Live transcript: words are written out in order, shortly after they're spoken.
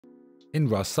In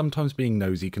Rust, sometimes being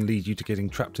nosy can lead you to getting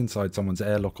trapped inside someone's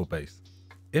airlock or base.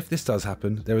 If this does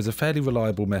happen, there is a fairly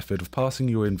reliable method of passing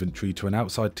your inventory to an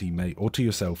outside teammate or to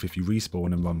yourself if you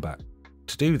respawn and run back.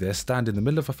 To do this, stand in the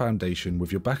middle of a foundation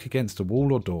with your back against a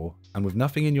wall or door, and with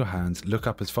nothing in your hands, look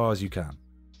up as far as you can.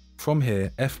 From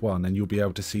here, F1 and you'll be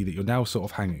able to see that you're now sort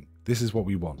of hanging. This is what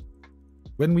we want.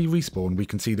 When we respawn, we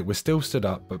can see that we're still stood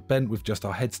up but bent with just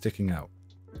our head sticking out.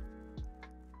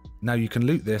 Now you can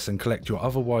loot this and collect your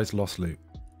otherwise lost loot.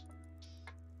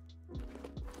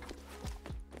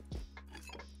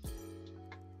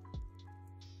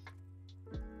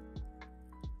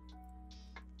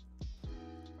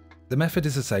 The method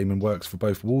is the same and works for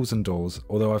both walls and doors,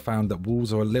 although I found that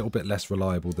walls are a little bit less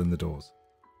reliable than the doors.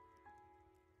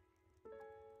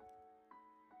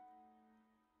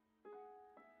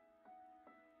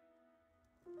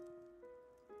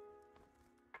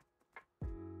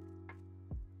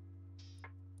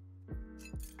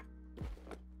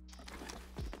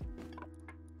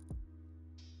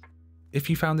 If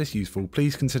you found this useful,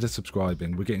 please consider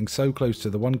subscribing. We're getting so close to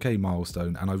the 1k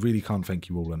milestone and I really can't thank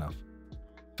you all enough.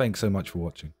 Thanks so much for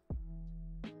watching.